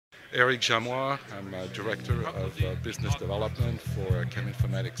Eric Jamois. I'm Director of Business Development for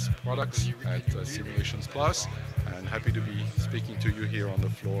Cheminformatics Products at Simulations Plus, and happy to be speaking to you here on the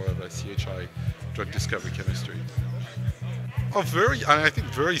floor of CHI Drug Discovery Chemistry. I think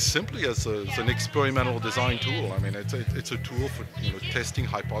very simply as an experimental design tool. I mean, it's a tool for testing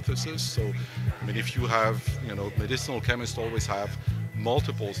hypotheses. So, I mean, if you have medicinal chemists always have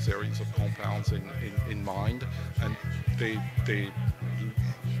multiple series of compounds in mind, and they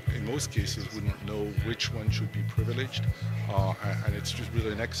in most cases wouldn't know which one should be privileged, and it's just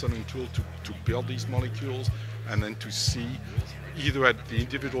really an excellent tool to build these molecules and then to see either at the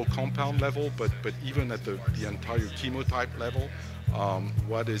individual compound level, but even at the entire chemotype level,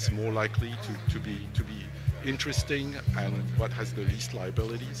 what is more likely to be interesting and what has the least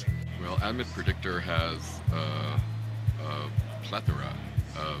liabilities. Well, ADMET Predictor has a plethora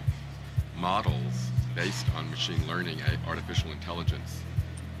of models based on machine learning and artificial intelligence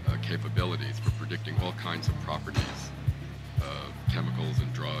capabilities for predicting all kinds of properties of chemicals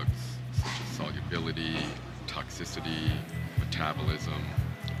and drugs, such as solubility, toxicity, metabolism,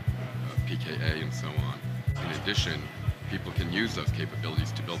 pKa, and so on. In addition, people can use those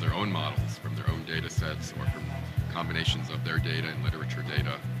capabilities to build their own models from their own data sets or from combinations of their data and literature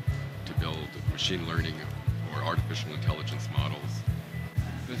data to build machine learning or artificial intelligence models.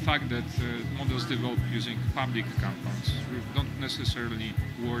 The fact that models developed using public compounds don't necessarily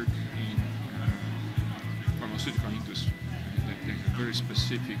work in pharmaceutical industry. They have very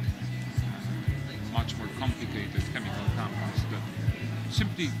specific, much more complicated chemical compounds that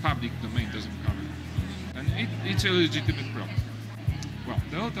simply public domain doesn't cover. And it's a legitimate problem. Well,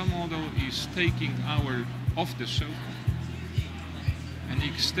 the Delta model is taking our off-the-shelf and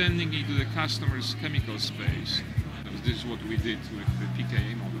extending it to the customer's chemical space. This is what we did with the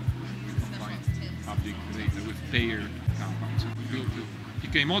pKa model. We combined public data with pair compounds. We built a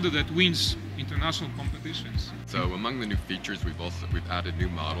pKa model that wins international competitions. So among the new features, we've added new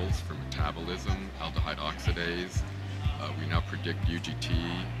models for metabolism, aldehyde oxidase. We now predict UGT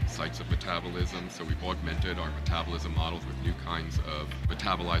sites of metabolism. So we've augmented our metabolism models with new kinds of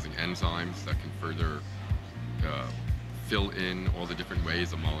metabolizing enzymes that can further fill in all the different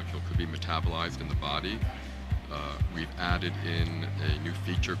ways a molecule could be metabolized in the body. We've added in a new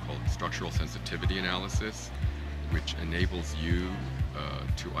feature called structural sensitivity analysis, which enables you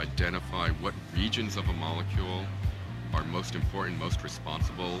to identify what regions of a molecule are most important, most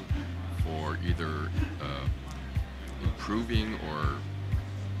responsible for either improving or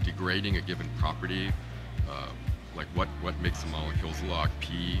degrading a given property, like what makes a molecule's log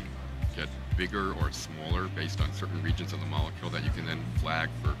P get bigger or smaller based on certain regions of the molecule that you can then flag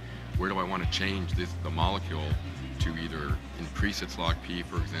for where do I want to change the molecule to either increase its log P,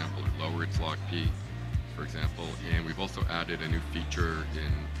 for example, or lower its log P, for example. And we've also added a new feature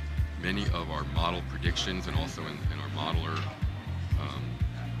in many of our model predictions and also in our modeler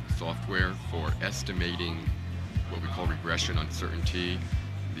software for estimating what we call regression uncertainty,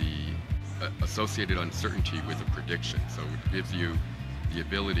 the associated uncertainty with a prediction. So it gives you the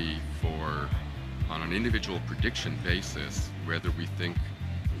ability for, on an individual prediction basis, whether we think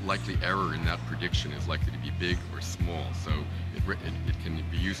likely error in that prediction is likely to be big or small. So it can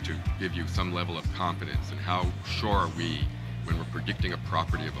be used to give you some level of confidence in how sure are we when we're predicting a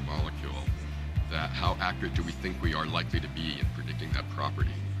property of a molecule, that how accurate do we think we are likely to be in predicting that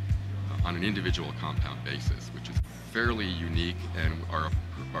property on an individual compound basis, which is fairly unique, and our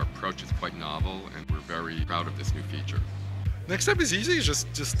approach is quite novel, and we're very proud of this new feature. Next step is easy.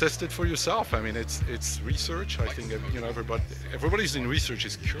 Just test it for yourself. I mean, it's research. I think everybody's in research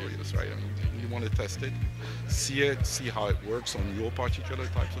is curious, right? I mean, you want to test it, see how it works on your particular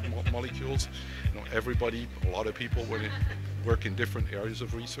types of molecules. A lot of people work in different areas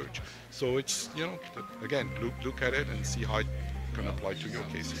of research. So it's again, look at it and see how it can apply to your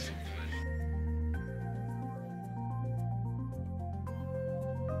cases.